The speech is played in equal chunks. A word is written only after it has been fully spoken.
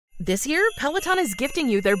This year, Peloton is gifting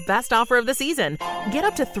you their best offer of the season. Get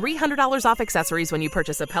up to $300 off accessories when you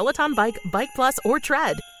purchase a Peloton bike, Bike Plus, or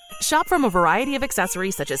Tread. Shop from a variety of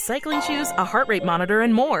accessories such as cycling shoes, a heart rate monitor,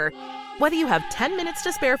 and more. Whether you have 10 minutes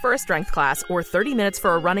to spare for a strength class or 30 minutes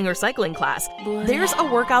for a running or cycling class, there's a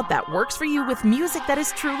workout that works for you with music that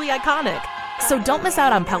is truly iconic. So don't miss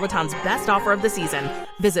out on Peloton's best offer of the season.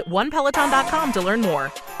 Visit onepeloton.com to learn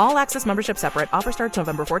more. All access membership separate. Offer starts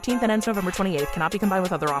November 14th and ends November 28th. Cannot be combined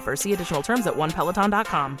with other offers. See additional terms at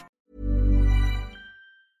onepeloton.com.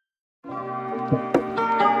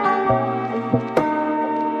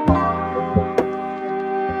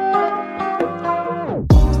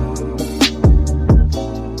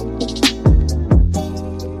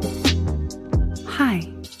 Hi,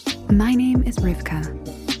 my name is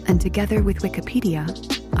Rivka, and together with Wikipedia,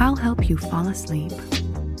 I'll help you fall asleep.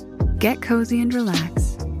 Get cozy and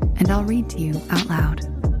relax, and I'll read to you out loud.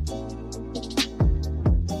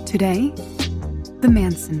 Today, the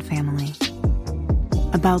Manson Family.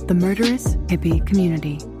 About the murderous hippie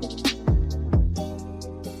community.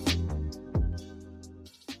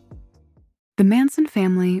 The Manson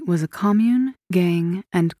family was a commune, gang,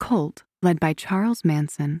 and cult led by Charles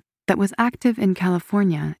Manson that was active in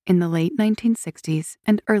California in the late 1960s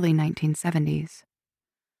and early 1970s.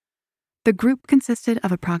 The group consisted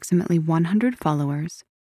of approximately 100 followers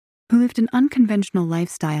who lived an unconventional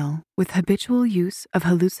lifestyle with habitual use of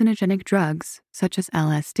hallucinogenic drugs such as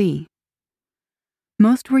LSD.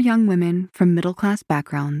 Most were young women from middle-class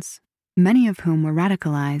backgrounds, many of whom were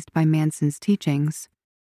radicalized by Manson's teachings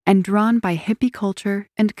and drawn by hippie culture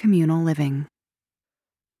and communal living.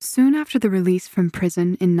 Soon after the release from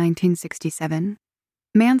prison in 1967,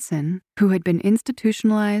 Manson, who had been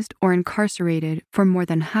institutionalized or incarcerated for more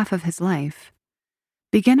than half of his life,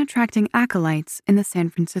 began attracting acolytes in the San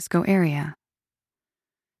Francisco area.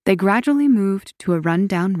 They gradually moved to a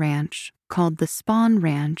rundown ranch called the Spawn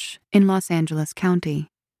Ranch in Los Angeles County.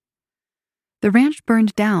 The ranch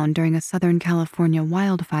burned down during a Southern California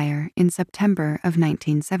wildfire in September of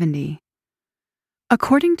 1970.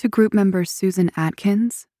 According to group member Susan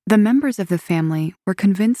Atkins, the members of the family were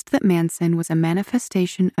convinced that Manson was a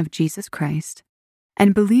manifestation of Jesus Christ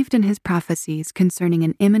and believed in his prophecies concerning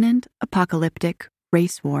an imminent apocalyptic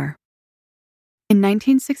race war. In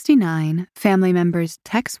 1969, family members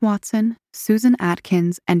Tex Watson, Susan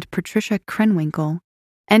Atkins, and Patricia Krenwinkel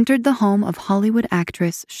entered the home of Hollywood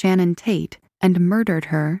actress Shannon Tate and murdered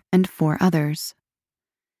her and 4 others.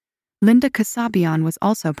 Linda Kasabian was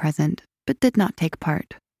also present, but did not take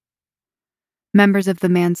part. Members of the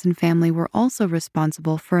Manson family were also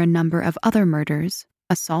responsible for a number of other murders,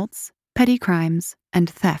 assaults, petty crimes, and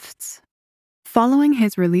thefts. Following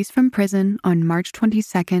his release from prison on March 22,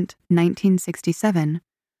 1967,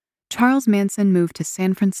 Charles Manson moved to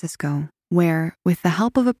San Francisco, where, with the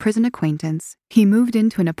help of a prison acquaintance, he moved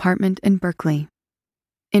into an apartment in Berkeley.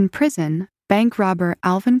 In prison, bank robber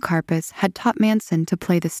Alvin Karpis had taught Manson to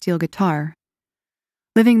play the steel guitar.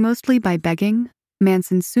 Living mostly by begging,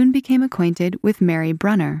 Manson soon became acquainted with Mary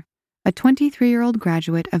Brunner, a 23-year-old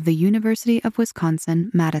graduate of the University of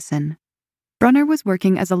Wisconsin-Madison. Brunner was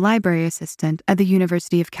working as a library assistant at the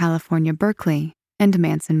University of California, Berkeley, and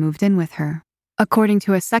Manson moved in with her. According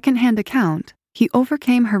to a second-hand account, he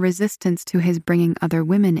overcame her resistance to his bringing other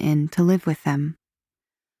women in to live with them.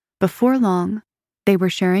 Before long, they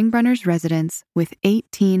were sharing Brunner's residence with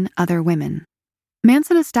 18 other women.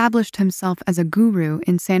 Manson established himself as a guru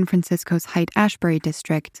in San Francisco's Haight-Ashbury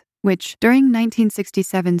district, which, during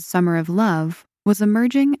 1967's Summer of Love, was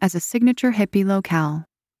emerging as a signature hippie locale.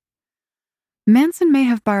 Manson may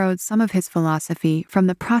have borrowed some of his philosophy from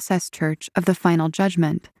the Process Church of the Final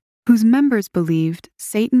Judgment, whose members believed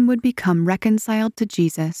Satan would become reconciled to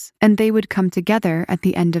Jesus and they would come together at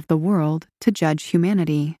the end of the world to judge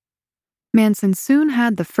humanity. Manson soon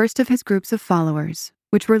had the first of his groups of followers,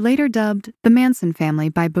 which were later dubbed the Manson Family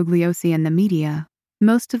by Bugliosi and the media,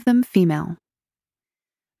 most of them female.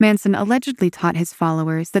 Manson allegedly taught his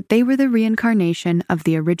followers that they were the reincarnation of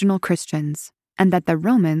the original Christians, and that the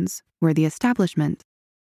Romans were the establishment.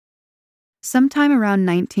 Sometime around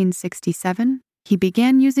 1967, he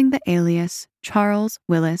began using the alias Charles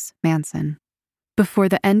Willis Manson. Before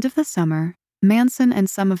the end of the summer, Manson and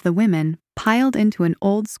some of the women piled into an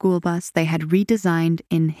old school bus they had redesigned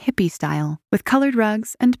in hippie style, with colored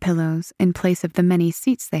rugs and pillows in place of the many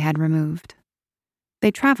seats they had removed.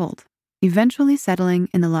 They traveled, eventually settling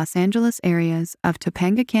in the Los Angeles areas of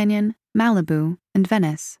Topanga Canyon, Malibu, and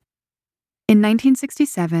Venice. In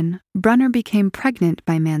 1967, Brunner became pregnant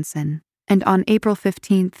by Manson, and on April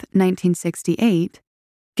 15, 1968,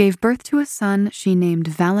 gave birth to a son she named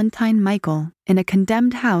Valentine Michael in a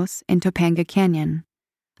condemned house in Topanga Canyon,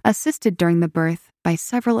 assisted during the birth by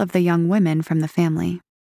several of the young women from the family.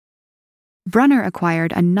 Brunner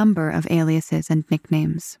acquired a number of aliases and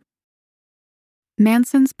nicknames.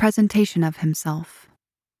 Manson's presentation of himself.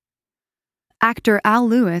 Actor Al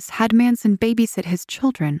Lewis had Manson babysit his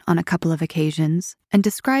children on a couple of occasions and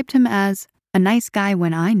described him as a nice guy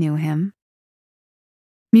when I knew him.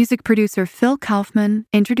 Music producer Phil Kaufman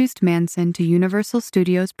introduced Manson to Universal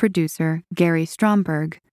Studios producer Gary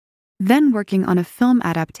Stromberg, then working on a film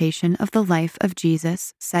adaptation of the life of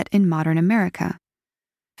Jesus set in modern America,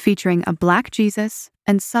 featuring a black Jesus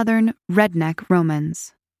and Southern redneck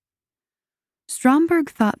Romans. Stromberg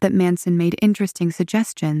thought that Manson made interesting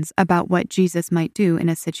suggestions about what Jesus might do in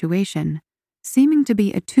a situation, seeming to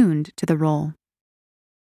be attuned to the role.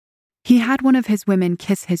 He had one of his women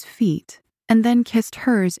kiss his feet, and then kissed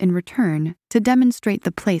hers in return to demonstrate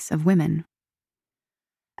the place of women.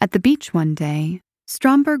 At the beach one day,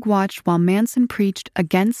 Stromberg watched while Manson preached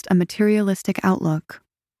against a materialistic outlook,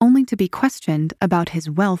 only to be questioned about his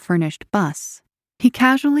well-furnished bus. He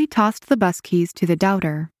casually tossed the bus keys to the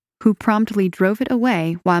doubter, who promptly drove it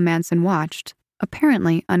away while Manson watched,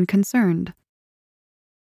 apparently unconcerned.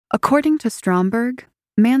 According to Stromberg,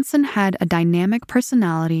 Manson had a dynamic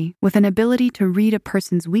personality with an ability to read a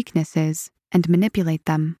person's weaknesses and manipulate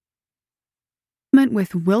them.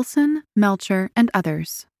 With Wilson, Melcher, and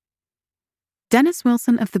others. Dennis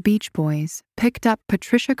Wilson of the Beach Boys picked up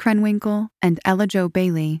Patricia Krenwinkel and Ella Jo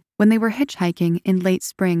Bailey when they were hitchhiking in late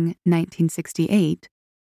spring 1968,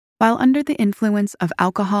 while under the influence of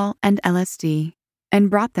alcohol and LSD, and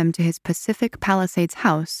brought them to his Pacific Palisades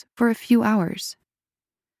house for a few hours.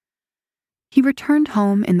 He returned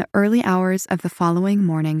home in the early hours of the following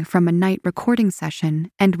morning from a night recording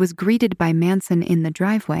session and was greeted by Manson in the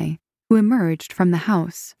driveway, who emerged from the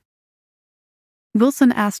house.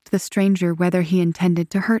 Wilson asked the stranger whether he intended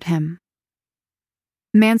to hurt him.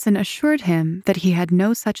 Manson assured him that he had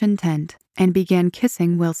no such intent and began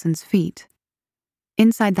kissing Wilson's feet.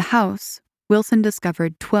 Inside the house, Wilson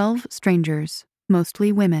discovered 12 strangers,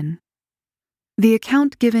 mostly women. The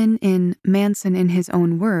account given in Manson in His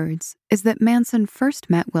Own Words is that Manson first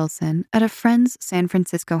met Wilson at a friend's San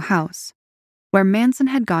Francisco house, where Manson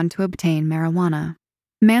had gone to obtain marijuana.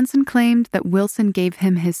 Manson claimed that Wilson gave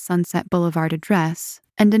him his Sunset Boulevard address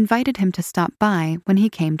and invited him to stop by when he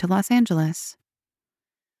came to Los Angeles.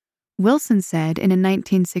 Wilson said in a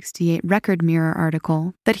 1968 Record Mirror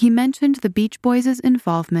article that he mentioned the Beach Boys'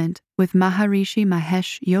 involvement with Maharishi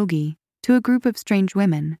Mahesh Yogi to a group of strange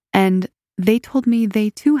women, and they told me they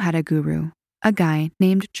too had a guru, a guy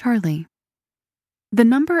named Charlie. The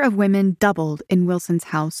number of women doubled in Wilson's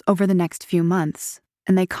house over the next few months,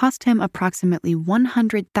 and they cost him approximately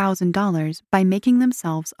 $100,000 by making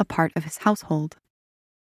themselves a part of his household.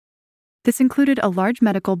 This included a large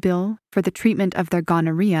medical bill for the treatment of their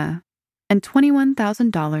gonorrhea and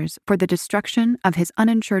 $21,000 for the destruction of his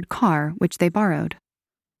uninsured car, which they borrowed.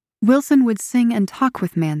 Wilson would sing and talk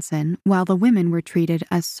with Manson while the women were treated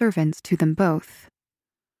as servants to them both.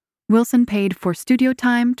 Wilson paid for studio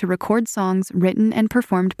time to record songs written and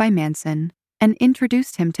performed by Manson and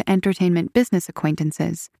introduced him to entertainment business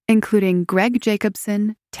acquaintances, including Greg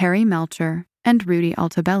Jacobson, Terry Melcher, and Rudy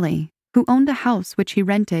Altobelli, who owned a house which he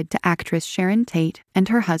rented to actress Sharon Tate and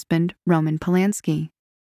her husband, Roman Polanski.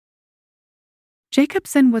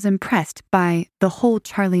 Jacobson was impressed by the whole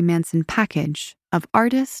Charlie Manson package of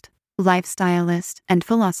artist, lifestylist, and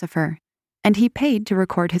philosopher, and he paid to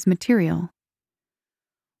record his material.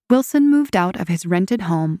 Wilson moved out of his rented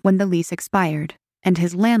home when the lease expired, and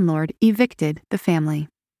his landlord evicted the family.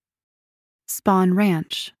 Spahn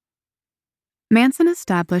Ranch. Manson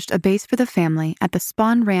established a base for the family at the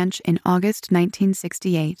Spahn Ranch in August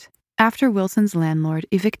 1968, after Wilson's landlord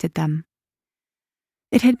evicted them.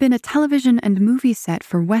 It had been a television and movie set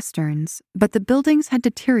for westerns, but the buildings had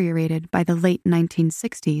deteriorated by the late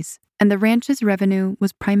 1960s, and the ranch's revenue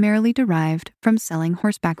was primarily derived from selling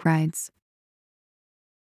horseback rides.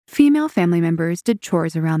 Female family members did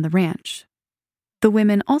chores around the ranch. The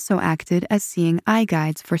women also acted as seeing eye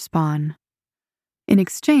guides for Spahn. In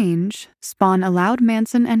exchange, Spahn allowed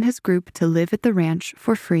Manson and his group to live at the ranch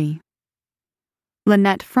for free.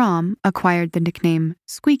 Lynette Fromm acquired the nickname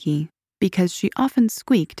Squeaky because she often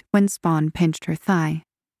squeaked when Spahn pinched her thigh.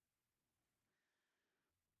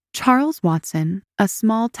 Charles Watson, a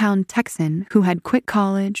small-town Texan who had quit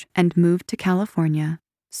college and moved to California,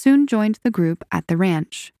 soon joined the group at the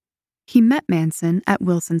ranch. He met Manson at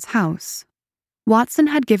Wilson's house. Watson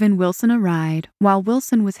had given Wilson a ride while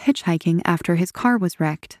Wilson was hitchhiking after his car was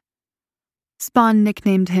wrecked. Spahn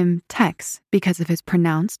nicknamed him Tex because of his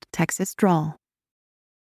pronounced Texas drawl.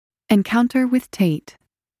 Encounter with Tate.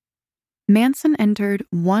 Manson entered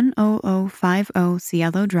 10050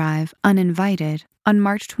 Cielo Drive uninvited on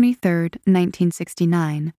March 23,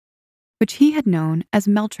 1969, which he had known as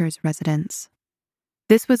Melcher's residence.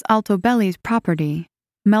 This was Altobelli's property.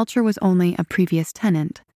 Melcher was only a previous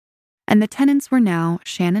tenant, and the tenants were now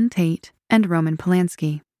Shannon Tate and Roman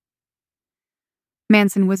Polanski.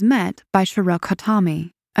 Manson was met by Shahrukh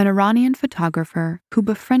Khatami, an Iranian photographer who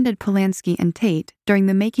befriended Polanski and Tate during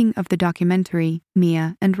the making of the documentary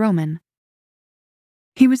Mia and Roman.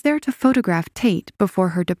 He was there to photograph Tate before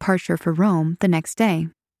her departure for Rome the next day.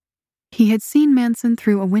 He had seen Manson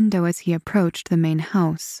through a window as he approached the main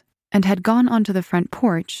house and had gone onto the front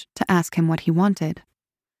porch to ask him what he wanted.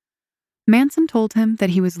 Manson told him that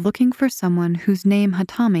he was looking for someone whose name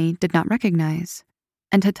Khatami did not recognize,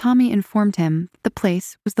 and Khatami informed him the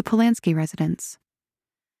place was the Polanski residence.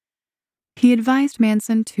 He advised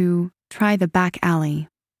Manson to try the back alley,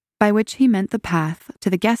 by which he meant the path to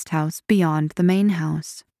the guest house beyond the main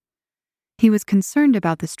house. He was concerned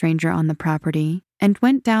about the stranger on the property and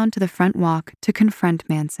went down to the front walk to confront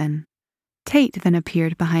Manson. Tate then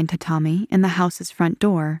appeared behind Khatami in the house's front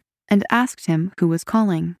door and asked him who was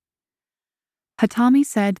calling. Khatami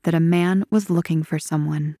said that a man was looking for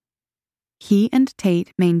someone. He and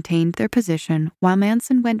Tate maintained their position while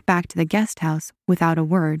Manson went back to the guest house without a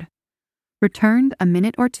word, returned a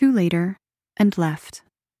minute or two later, and left.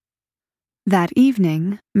 That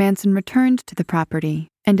evening, Manson returned to the property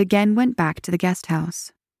and again went back to the guest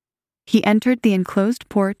house. He entered the enclosed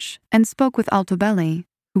porch and spoke with Altobelli,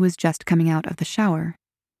 who was just coming out of the shower.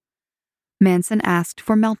 Manson asked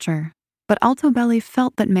for Melcher, but Altobelli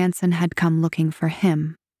felt that Manson had come looking for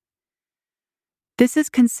him. This is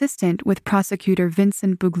consistent with prosecutor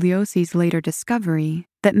Vincent Bugliosi's later discovery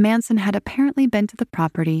that Manson had apparently been to the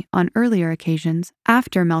property on earlier occasions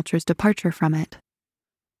after Melcher's departure from it.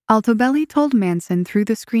 Altobelli told Manson through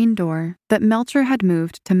the screen door that Melcher had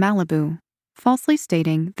moved to Malibu, falsely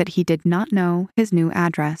stating that he did not know his new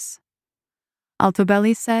address.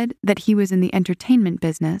 Altobelli said that he was in the entertainment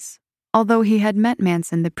business, although he had met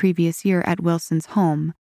Manson the previous year at Wilson's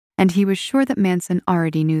home, and he was sure that Manson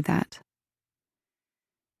already knew that.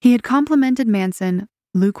 He had complimented Manson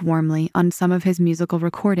lukewarmly on some of his musical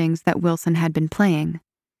recordings that Wilson had been playing.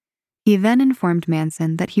 He then informed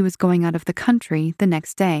Manson that he was going out of the country the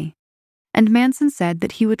next day, and Manson said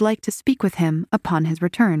that he would like to speak with him upon his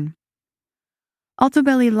return.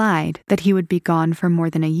 Altobelli lied that he would be gone for more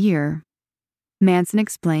than a year. Manson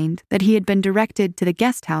explained that he had been directed to the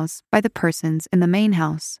guest house by the persons in the main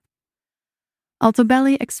house.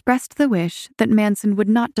 Altobelli expressed the wish that Manson would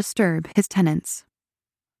not disturb his tenants.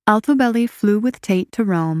 Altobelli flew with Tate to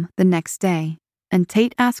Rome the next day, and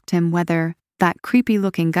Tate asked him whether that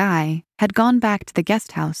creepy-looking guy had gone back to the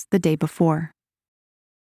guest house the day before.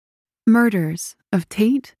 Murders of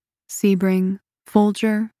Tate, Sebring,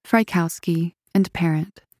 Folger, Frykowski, and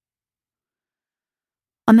Parent.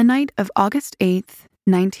 On the night of August 8,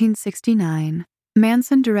 1969,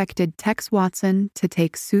 Manson directed Tex Watson to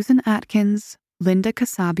take Susan Atkins, Linda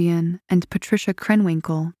Kasabian, and Patricia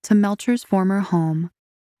Krenwinkel to Melcher's former home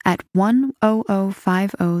at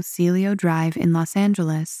 10050 Celio Drive in Los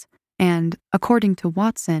Angeles and, according to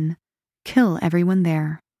Watson, kill everyone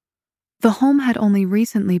there. The home had only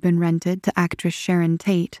recently been rented to actress Sharon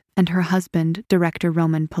Tate and her husband, director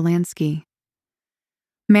Roman Polanski.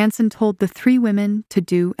 Manson told the three women to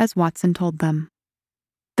do as Watson told them.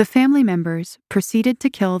 The family members proceeded to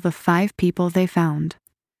kill the 5 people they found: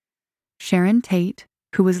 Sharon Tate,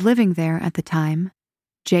 who was living there at the time,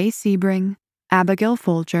 Jay Sebring, Abigail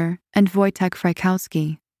Folger, and Wojtek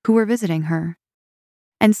Frykowski, who were visiting her,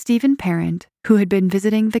 and Stephen Parent, who had been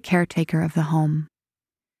visiting the caretaker of the home.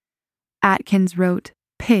 Atkins wrote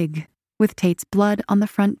 "Pig" with Tate's blood on the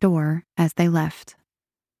front door as they left.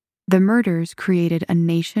 The murders created a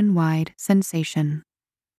nationwide sensation.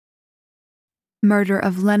 Murder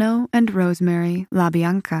of Leno and Rosemary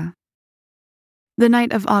LaBianca. The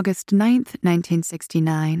night of August 9,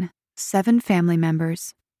 1969, 7 family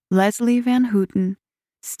members, Leslie Van Houten,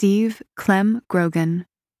 Steve Clem Grogan,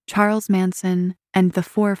 Charles Manson, and the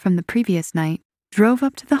 4 from the previous night, drove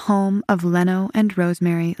up to the home of Leno and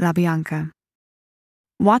Rosemary LaBianca.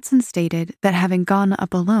 Watson stated that having gone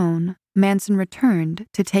up alone, Manson returned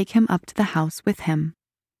to take him up to the house with him.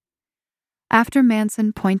 After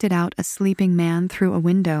Manson pointed out a sleeping man through a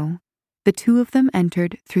window, the 2 of them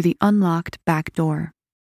entered through the unlocked back door.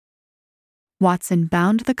 Watson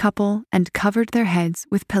bound the couple and covered their heads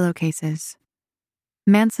with pillowcases.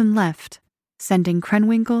 Manson left, sending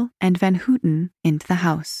Krenwinkel and Van Houten into the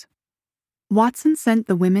house. Watson sent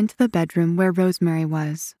the women to the bedroom where Rosemary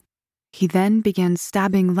was. He then began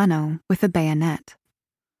stabbing Leno with a bayonet.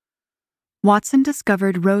 Watson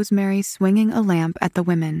discovered Rosemary swinging a lamp at the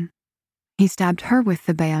women. He stabbed her with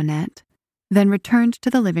the bayonet, then returned to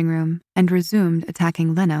the living room and resumed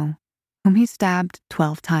attacking Leno, whom he stabbed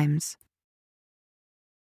 12 times.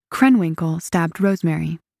 Krenwinkel stabbed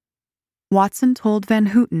Rosemary. Watson told Van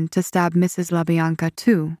Houten to stab Mrs. LaBianca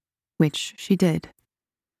too, which she did.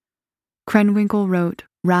 Krenwinkel wrote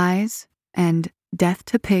 "Rise" and "Death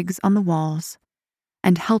to Pigs" on the walls,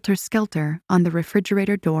 and "Helter Skelter" on the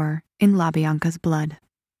refrigerator door in LaBianca's blood.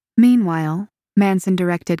 Meanwhile, Manson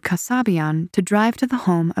directed Kasabian to drive to the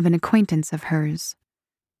home of an acquaintance of hers.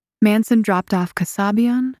 Manson dropped off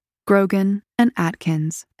Kasabian, Grogan, and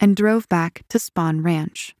Atkins and drove back to Spahn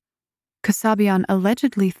Ranch. Kasabian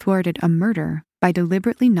allegedly thwarted a murder by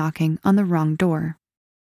deliberately knocking on the wrong door.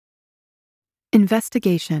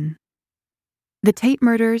 Investigation. The Tate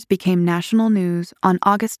murders became national news on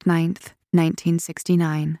August 9,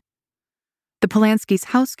 1969. The Polanski's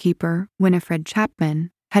housekeeper, Winifred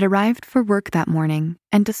Chapman, had arrived for work that morning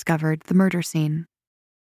and discovered the murder scene.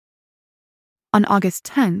 On August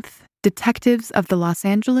 10th, detectives of the Los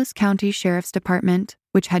Angeles County Sheriff's Department,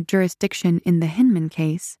 which had jurisdiction in the Hinman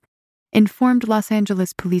case, informed Los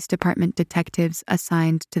Angeles Police Department detectives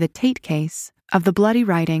assigned to the Tate case of the bloody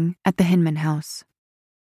writing at the Hinman house.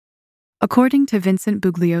 According to Vincent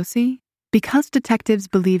Bugliosi, because detectives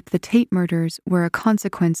believed the Tate murders were a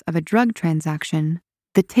consequence of a drug transaction,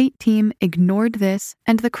 the Tate team ignored this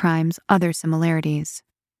and the crime's other similarities.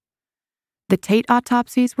 The Tate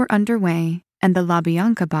autopsies were underway, and the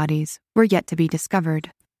LaBianca bodies were yet to be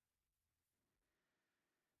discovered.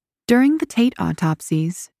 During the Tate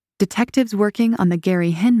autopsies, detectives working on the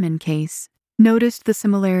Gary Hinman case noticed the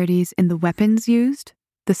similarities in the weapons used,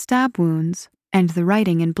 the stab wounds, and the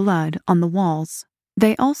writing in blood on the walls.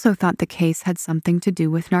 They also thought the case had something to do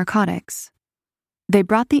with narcotics. They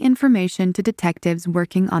brought the information to detectives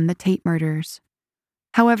working on the Tate murders.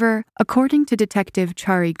 However, according to Detective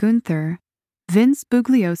Chari Gunther, Vince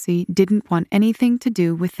Bugliosi didn't want anything to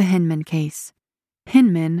do with the Hinman case.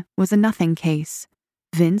 Hinman was a nothing case.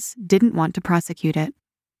 Vince didn't want to prosecute it.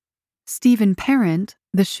 Stephen Parent,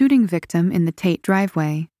 the shooting victim in the Tate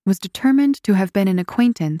driveway, was determined to have been an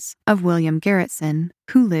acquaintance of William Garretson,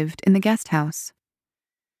 who lived in the guest house.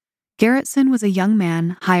 Garretson was a young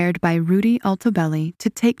man hired by Rudy Altobelli to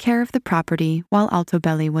take care of the property while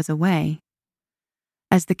Altobelli was away.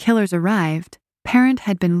 As the killers arrived, Parent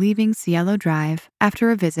had been leaving Cielo Drive after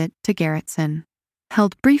a visit to Garretson.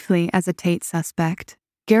 Held briefly as a Tate suspect,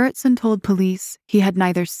 Garretson told police he had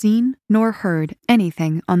neither seen nor heard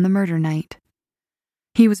anything on the murder night.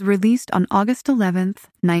 He was released on August 11,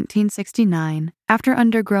 1969, after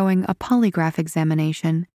undergoing a polygraph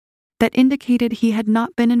examination that indicated he had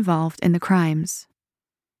not been involved in the crimes.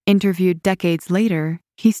 Interviewed decades later,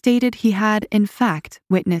 he stated he had, in fact,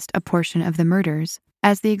 witnessed a portion of the murders,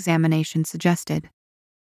 as the examination suggested.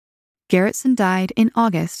 Garretson died in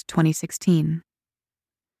August 2016.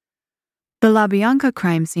 The LaBianca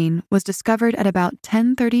crime scene was discovered at about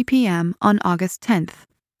 10:30 p.m. on August 10th,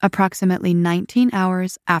 approximately 19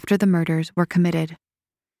 hours after the murders were committed.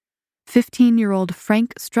 15-year-old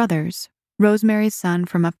Frank Struthers, Rosemary's son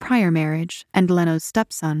from a prior marriage and Leno's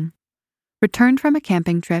stepson, returned from a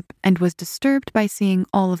camping trip and was disturbed by seeing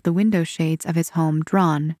all of the window shades of his home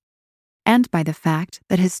drawn, and by the fact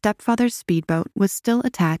that his stepfather's speedboat was still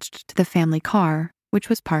attached to the family car, which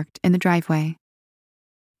was parked in the driveway.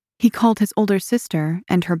 He called his older sister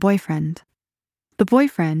and her boyfriend. The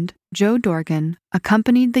boyfriend, Joe Dorgan,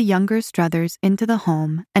 accompanied the younger Struthers into the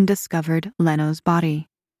home and discovered Leno's body.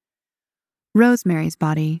 Rosemary's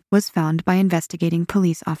body was found by investigating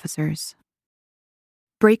police officers.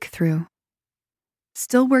 Breakthrough.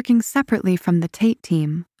 Still working separately from the Tate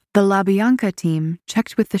team, the LaBianca team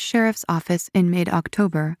checked with the sheriff's office in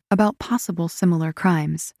mid-October about possible similar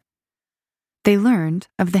crimes. They learned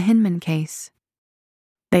of the Hinman case.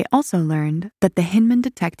 They also learned that the Hinman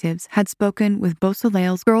detectives had spoken with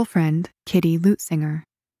Beausoleil's girlfriend, Kitty Lutzinger.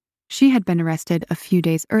 She had been arrested a few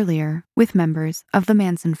days earlier with members of the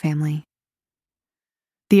Manson family.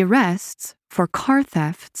 The arrests for car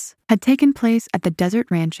thefts had taken place at the desert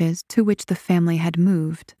ranches to which the family had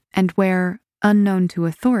moved, and where, unknown to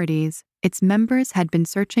authorities, its members had been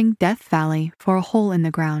searching Death Valley for a hole in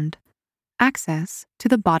the ground, access to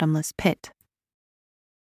the bottomless pit.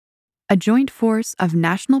 A joint force of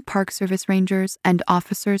National Park Service rangers and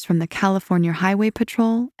officers from the California Highway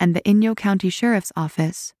Patrol and the Inyo County Sheriff's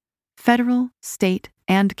Office, federal, state,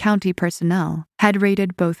 and county personnel had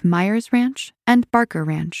raided both Myers Ranch and Barker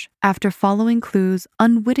Ranch after following clues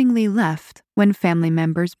unwittingly left when family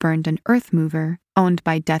members burned an earth mover owned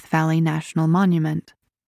by Death Valley National Monument.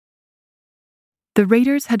 The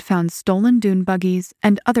raiders had found stolen dune buggies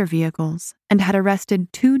and other vehicles and had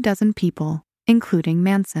arrested 24 people, including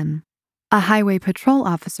Manson. A highway patrol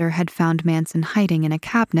officer had found Manson hiding in a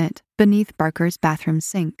cabinet beneath Barker's bathroom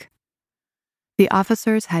sink. The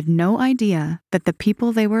officers had no idea that the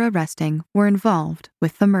people they were arresting were involved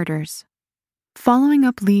with the murders. Following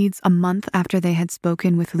up leads a month after they had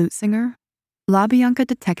spoken with Lutzinger, LaBianca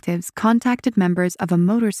detectives contacted members of a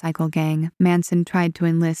motorcycle gang Manson tried to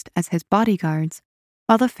enlist as his bodyguards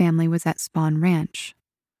while the family was at Spawn Ranch.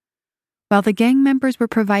 While the gang members were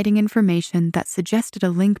providing information that suggested a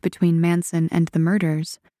link between Manson and the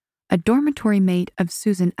murders, a dormitory mate of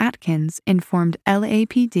Susan Atkins informed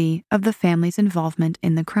LAPD of the family's involvement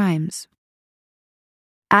in the crimes.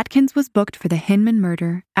 Atkins was booked for the Hinman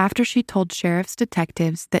murder after she told sheriff's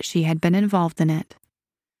detectives that she had been involved in it.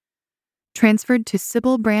 Transferred to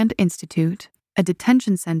Sybil Brand Institute, a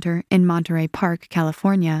detention center in Monterey Park,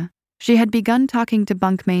 California, she had begun talking to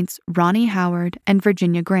bunkmates Ronnie Howard and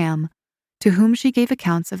Virginia Graham, to whom she gave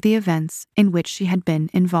accounts of the events in which she had been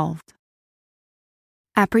involved.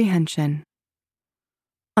 Apprehension.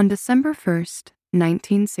 On December 1st,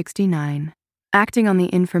 1969, acting on the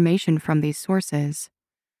information from these sources,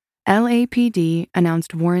 LAPD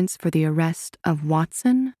announced warrants for the arrest of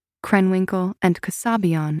Watson, Krenwinkel, and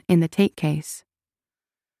Kasabian in the Tate case.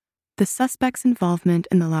 The suspects' involvement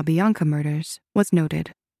in the LaBianca murders was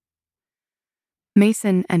noted.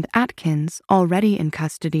 Mason and Atkins, already in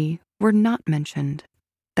custody, were not mentioned.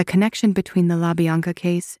 The connection between the LaBianca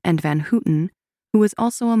case and Van Houten, who was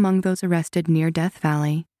also among those arrested near Death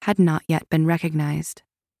Valley, had not yet been recognized.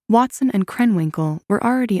 Watson and Krenwinkel were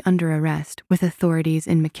already under arrest with authorities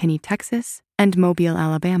in McKinney, Texas, and Mobile,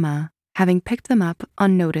 Alabama, having picked them up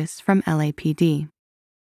on notice from LAPD.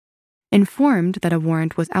 Informed that a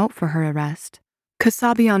warrant was out for her arrest,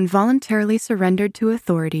 Kasabian voluntarily surrendered to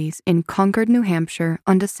authorities in Concord, New Hampshire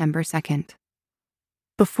on December 2nd.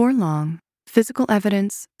 Before long, physical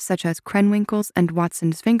evidence, such as Krenwinkel's and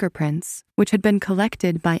Watson's fingerprints, which had been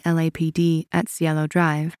collected by LAPD at Cielo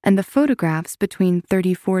Drive, and the photographs between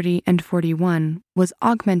 3040 and 41 was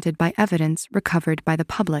augmented by evidence recovered by the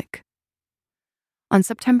public. On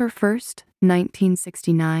September 1st,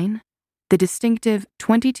 1969, the distinctive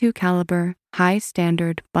 .22 caliber,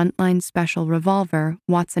 high-standard buntline special revolver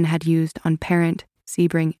Watson had used on Parent,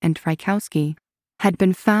 Sebring, and Frykowski had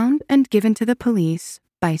been found and given to the police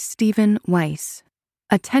by Stephen Weiss,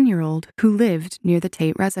 a 10-year-old who lived near the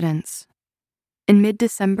Tate residence. In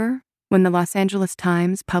mid-December, when the Los Angeles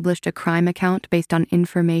Times published a crime account based on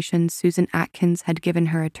information Susan Atkins had given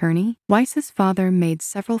her attorney, Weiss's father made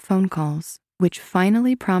several phone calls, which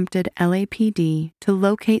finally prompted LAPD to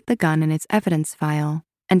locate the gun in its evidence file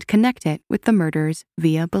and connect it with the murders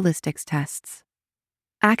via ballistics tests.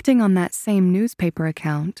 Acting on that same newspaper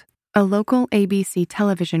account, a local ABC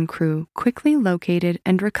television crew quickly located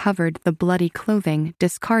and recovered the bloody clothing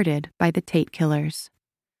discarded by the Tate killers.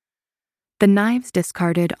 The knives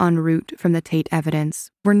discarded en route from the Tate evidence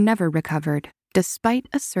were never recovered, despite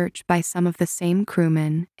a search by some of the same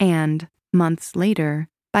crewmen and, months later,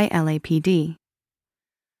 by LAPD.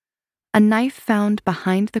 A knife found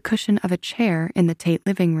behind the cushion of a chair in the Tate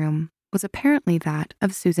living room was apparently that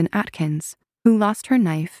of Susan Atkins, who lost her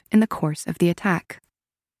knife in the course of the attack.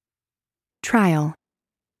 Trial.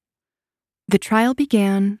 The trial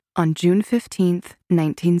began on June 15,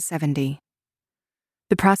 1970.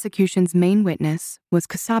 The prosecution's main witness was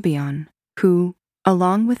Kasabian, who,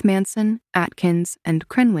 along with Manson, Atkins, and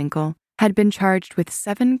Krenwinkel, had been charged with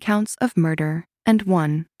 7 counts of murder and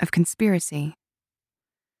 1 of conspiracy.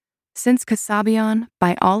 Since Kasabian,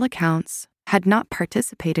 by all accounts, had not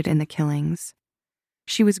participated in the killings,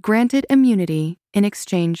 she was granted immunity in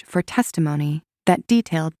exchange for testimony that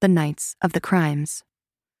detailed the nights of the crimes.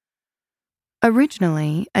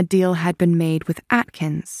 Originally, a deal had been made with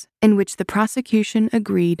Atkins, in which the prosecution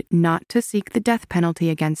agreed not to seek the death penalty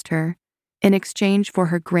against her in exchange for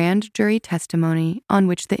her grand jury testimony on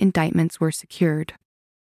which the indictments were secured.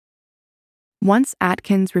 Once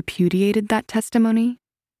Atkins repudiated that testimony,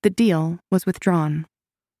 the deal was withdrawn.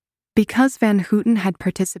 Because Van Houten had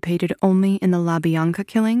participated only in the LaBianca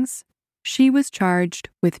killings, she was charged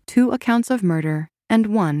with 2 accounts of murder and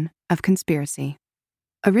 1 of conspiracy.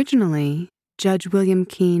 Originally, Judge William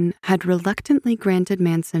Keene had reluctantly granted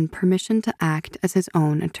Manson permission to act as his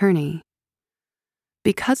own attorney.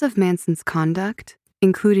 Because of Manson's conduct,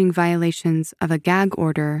 including violations of a gag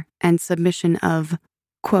order and submission of,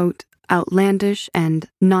 quote, outlandish and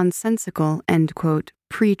nonsensical, end quote,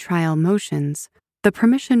 pre-trial motions, the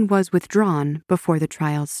permission was withdrawn before the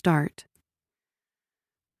trial's start.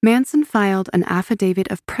 Manson filed an affidavit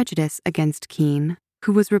of prejudice against Keene,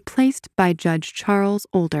 who was replaced by Judge Charles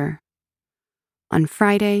Older. On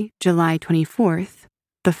Friday, July 24th,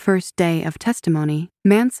 the first day of testimony,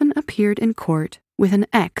 Manson appeared in court with an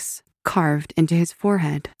X carved into his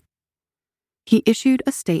forehead. He issued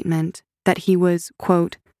a statement that he was,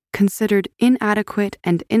 quote, considered inadequate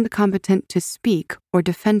and incompetent to speak or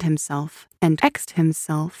defend himself, and X'd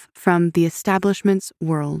himself from the establishment's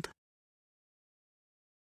world.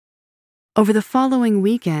 Over the following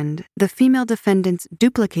weekend, the female defendants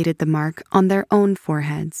duplicated the mark on their own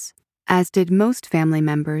foreheads, as did most family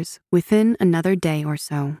members within another day or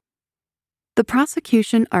so. The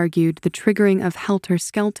prosecution argued the triggering of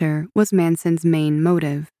helter-skelter was Manson's main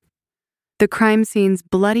motive. The crime scene's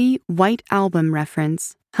bloody White Album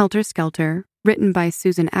reference, Helter Skelter, written by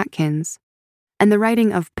Susan Atkins, and the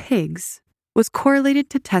writing of Pigs, was correlated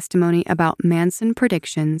to testimony about Manson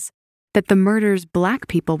predictions that the murders Black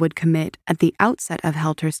people would commit at the outset of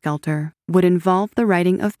Helter Skelter would involve the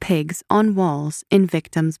writing of pigs on walls in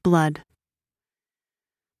victims' blood.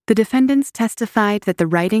 The defendants testified that the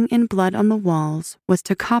writing in blood on the walls was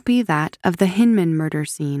to copy that of the Hinman murder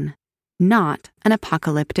scene, not an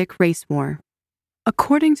apocalyptic race war.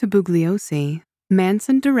 According to Bugliosi,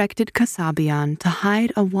 Manson directed Kasabian to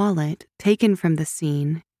hide a wallet taken from the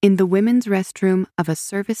scene in the women's restroom of a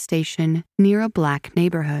service station near a Black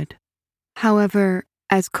neighborhood. However,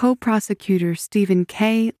 as co-prosecutor Stephen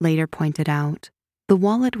Kay later pointed out, the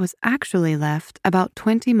wallet was actually left about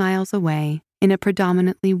 20 miles away in a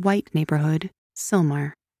predominantly white neighborhood,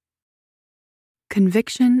 Sylmar.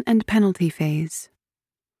 Conviction and penalty phase.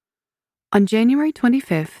 On January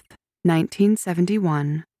 25,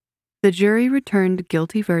 1971, the jury returned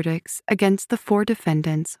guilty verdicts against the 4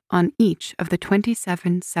 defendants on each of the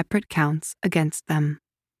 27 separate counts against them.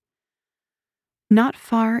 Not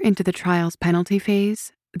far into the trial's penalty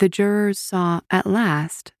phase, the jurors saw at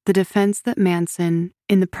last the defense that Manson,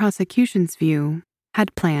 in the prosecution's view,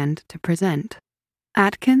 had planned to present.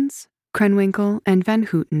 Atkins, Krenwinkel, and Van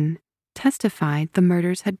Houten testified the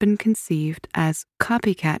murders had been conceived as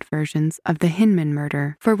copycat versions of the Hinman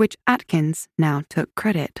murder, for which Atkins now took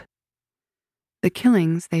credit. The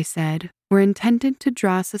killings, they said, were intended to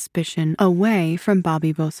draw suspicion away from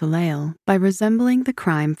Bobby Beausoleil by resembling the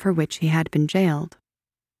crime for which he had been jailed.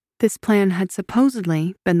 This plan had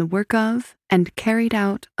supposedly been the work of and carried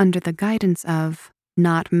out under the guidance of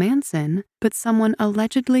not Manson, but someone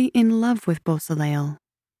allegedly in love with Beausoleil,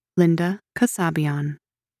 Linda Kasabian.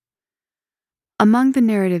 Among the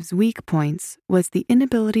narrative's weak points was the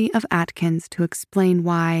inability of Atkins to explain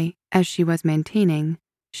why, as she was maintaining,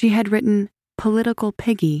 she had written political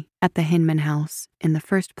piggy at the Hinman house in the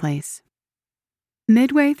first place.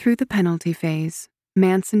 Midway through the penalty phase,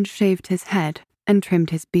 Manson shaved his head and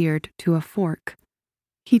trimmed his beard to a fork.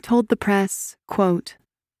 He told the press, quote,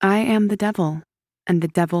 "I am the devil, and the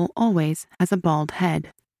devil always has a bald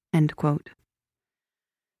head," end quote.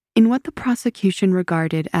 In what the prosecution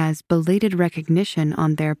regarded as belated recognition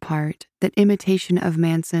on their part that imitation of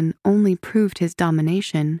Manson only proved his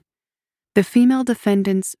domination, the female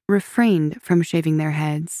defendants refrained from shaving their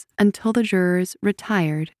heads until the jurors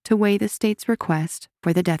retired to weigh the state's request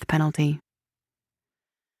for the death penalty.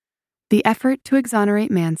 The effort to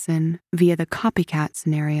exonerate Manson via the copycat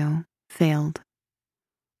scenario failed.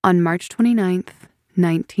 On March 29,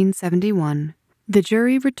 1971, the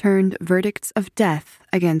jury returned verdicts of death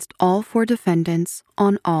against all 4 defendants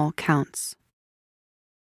on all counts.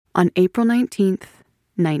 On April 19,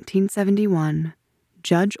 1971,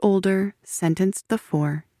 Judge Older sentenced the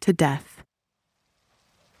 4 to death.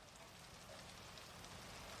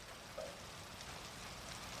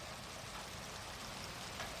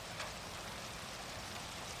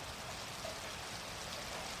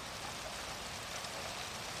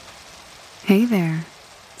 Hey there,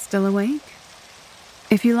 still awake?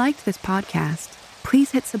 If you liked this podcast,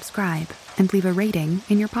 please hit subscribe and leave a rating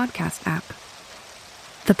in your podcast app.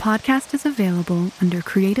 The podcast is available under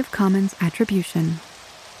Creative Commons Attribution.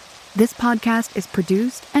 This podcast is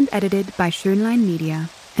produced and edited by Schönlein Media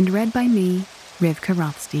and read by me, Rivka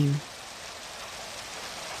Rothstein.